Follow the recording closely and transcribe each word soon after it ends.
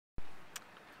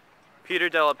Peter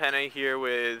Delapena here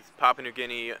with Papua New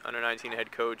Guinea under-19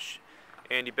 head coach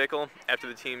Andy Bichel after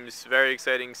the team's very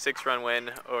exciting 6-run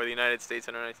win over the United States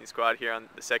under-19 squad here on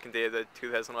the second day of the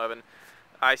 2011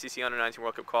 ICC under-19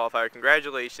 World Cup qualifier.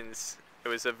 Congratulations. It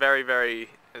was a very, very,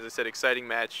 as I said, exciting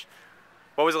match.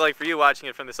 What was it like for you watching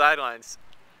it from the sidelines?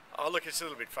 Oh, look, it's a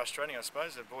little bit frustrating, I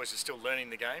suppose. The boys are still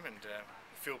learning the game and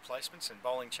field placements and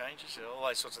bowling changes, all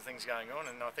those sorts of things going on,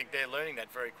 and I think they're learning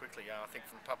that very quickly. I think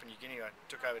from Papua New Guinea, I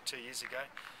took over 2 years ago.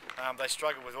 They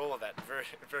struggled with all of that, very,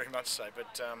 very much so.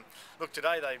 But look,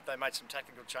 today they made some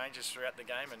tactical changes throughout the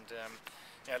game, and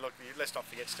look, let's not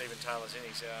forget Stephen Taylor's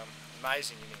innings.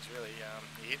 Amazing innings, really.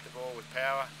 He hit the ball with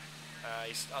power.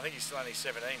 I think he's still only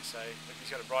 17, so look,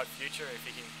 he's got a bright future if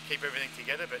he can keep everything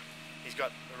together. But he's got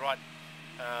the right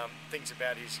things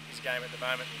about his game at the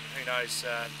moment, and who knows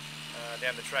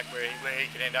down the track where he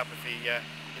could end up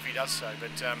if he does so.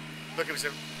 But look, it was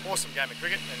an awesome game of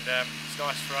cricket, and it's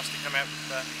nice for us to come out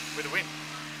with a win.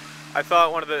 I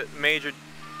thought one of the major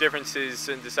differences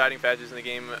and deciding factors in the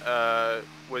game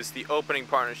was the opening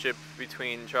partnership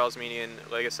between Charles Meany and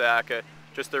Legasayaka.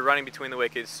 Just their running between the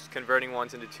wickets, converting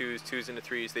ones into twos, twos into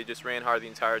threes. They just ran hard the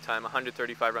entire time.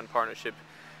 135-run partnership,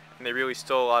 and they really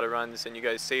stole a lot of runs, and you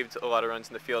guys saved a lot of runs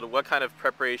in the field. What kind of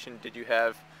preparation did you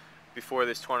have before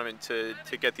this tournament to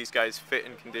get these guys fit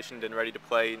and conditioned and ready to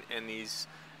play in these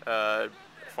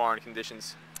foreign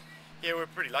conditions? Yeah, we're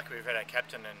pretty lucky. We've had our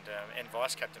captain and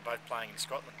vice-captain both playing in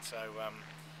Scotland, so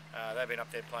they've been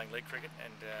up there playing league cricket,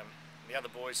 and the other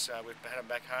boys, we've had them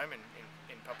back home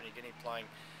in Papua New Guinea playing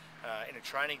in a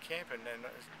training camp, and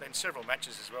then several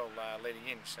matches as well leading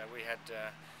in. So we had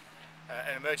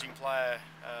an emerging player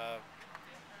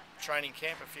training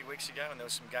camp a few weeks ago, and there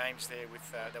was some games there with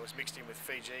that was mixed in with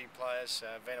Fiji players,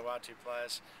 Vanuatu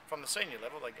players from the senior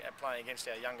level, like playing against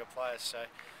our younger players. So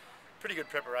pretty good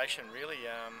preparation, really,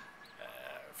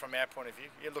 from our point of view.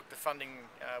 Yeah, look, the funding,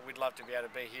 we'd love to be able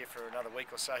to be here for another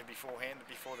week or so beforehand,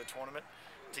 before the tournament,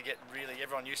 to get really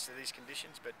everyone used to these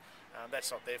conditions, but that's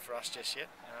not there for us just yet,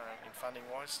 in funding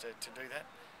wise, to do that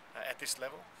at this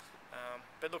level.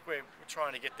 But look, we're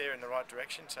trying to get there in the right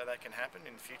direction so that can happen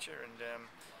in the future, and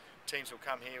teams will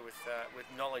come here with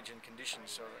knowledge and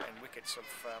conditions and wickets of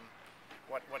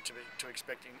what to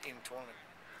expect in tournament.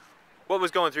 What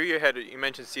was going through your head? You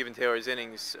mentioned Stephen Taylor's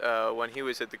innings. When he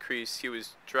was at the crease, he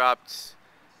was dropped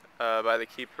by the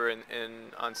keeper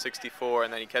on 64,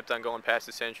 and then he kept on going past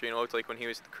the century, and it looked like when he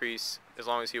was at the crease, as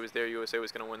long as he was there, USA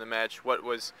was going to win the match. What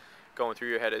was going through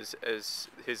your head as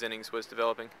his innings was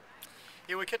developing?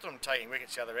 Yeah, we kept on taking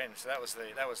wickets the other end, so that was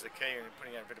the key, and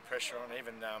putting a bit of pressure on.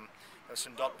 Even there was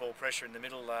some dot ball pressure in the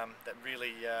middle that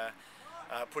really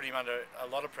put him under a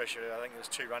lot of pressure. I think there was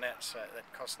 2 run-outs that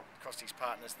cost his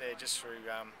partners there just through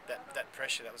that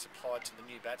pressure that was applied to the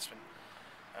new batsman.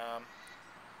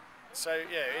 So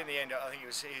yeah, in the end, I think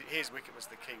his wicket was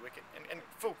the key wicket, and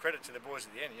full credit to the boys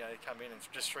at the end. They come in and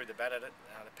just threw the bat at it.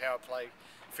 The power play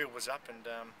field was up, and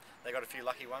they got a few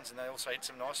lucky ones, and they also hit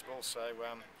some nice balls. So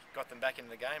got them back into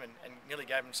the game and nearly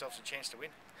gave themselves a chance to win.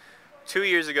 2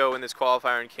 years ago in this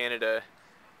qualifier in Canada,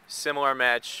 similar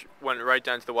match went right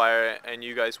down to the wire, and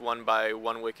you guys won by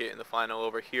 1 wicket in the final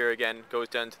over. Here again, goes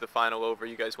down to the final over.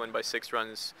 You guys win by 6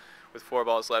 runs with 4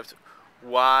 balls left.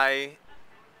 Why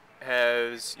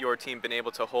has your team been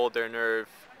able to hold their nerve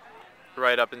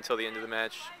right up until the end of the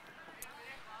match?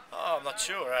 Oh, I'm not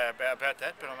sure about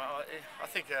that, but I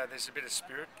think there's a bit of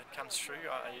spirit that comes through.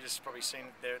 You just probably seen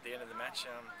it there at the end of the match.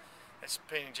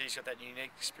 PNG's got that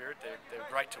unique spirit. They're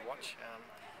great to watch.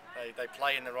 They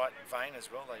play in the right vein as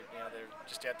well. They're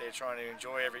just out there trying to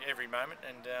enjoy every moment,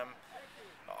 and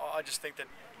I just think that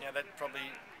that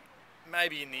probably,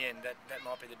 maybe in the end, that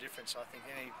might be the difference. I think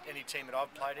any team that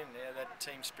I've played in, that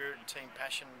team spirit and team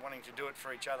passion, wanting to do it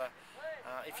for each other,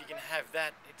 if you can have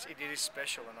that, it is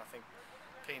special. And I think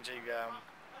PNG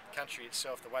country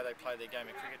itself, the way they play their game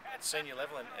of cricket at senior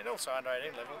level and also under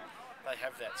 18 level, they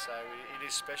have that. So it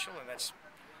is special, and that's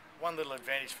one little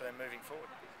advantage for them moving forward.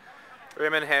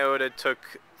 Raymond Hayoda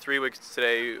took 3 wickets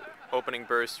today. Opening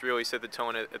burst really set the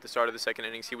tone at the start of the second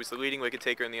innings. He was the leading wicket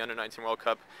taker in the under-19 World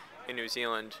Cup in New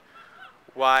Zealand.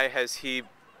 Why has he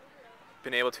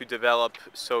been able to develop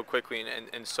so quickly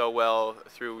and so well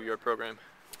through your program?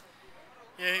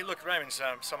 Yeah, look, Raymond's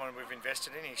someone we've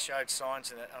invested in. He showed signs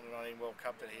in that under-19 World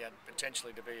Cup that he had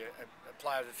potentially to be a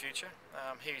player of the future.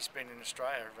 He's been in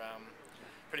Australia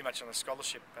pretty much on a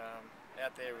scholarship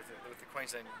out there with the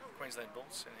Queensland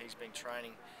Bulls, and he's been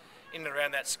training in and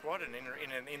around that squad and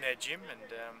in their gym, and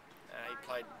he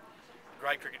played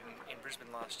great cricket in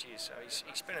Brisbane last year. So he's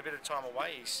spent a bit of time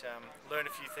away. He's learned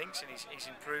a few things, and he's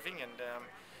improving, and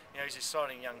he's an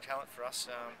exciting young talent for us.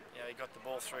 He got the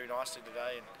ball through nicely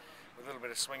today and with a little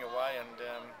bit of swing away, and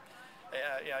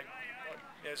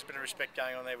there's a bit of respect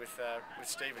going on there with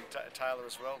Stephen Taylor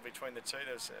as well. Between the two,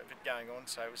 there was a bit going on,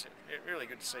 so it was really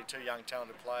good to see two young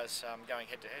talented players going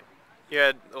head to head. You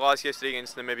had a loss yesterday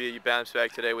against Namibia. You bounced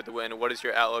back today with the win. What is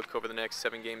your outlook over the next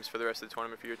 7 games for the rest of the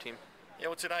tournament for your team? Yeah,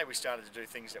 well, today we started to do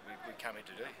things that we came in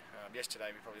to do.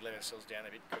 Yesterday we probably let ourselves down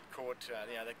a bit, got caught,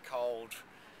 that cold,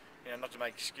 not to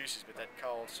make excuses, but that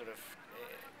cold sort of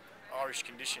Irish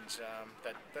conditions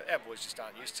that our boys just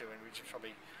aren't used to, and we just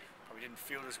probably didn't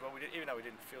field as well. Even though we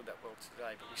didn't field that well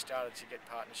today, but we started to get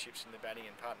partnerships in the batting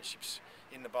and partnerships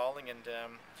in the bowling, and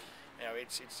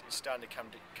it's starting to come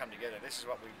together. This is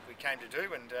what we came to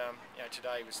do, and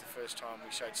today was the first time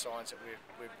we showed signs that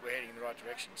we're heading in the right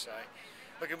direction. So,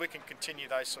 look, if we can continue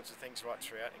those sorts of things right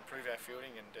throughout, improve our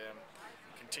fielding, and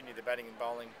continue the batting and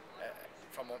bowling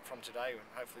from today, and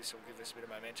hopefully this will give us a bit of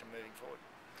momentum moving forward.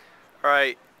 All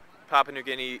right, Papua New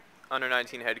Guinea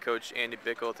Under-19 head coach Andy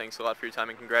Bichel, thanks a lot for your time,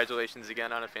 and congratulations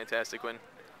again on a fantastic win.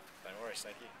 No worries,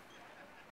 thank you.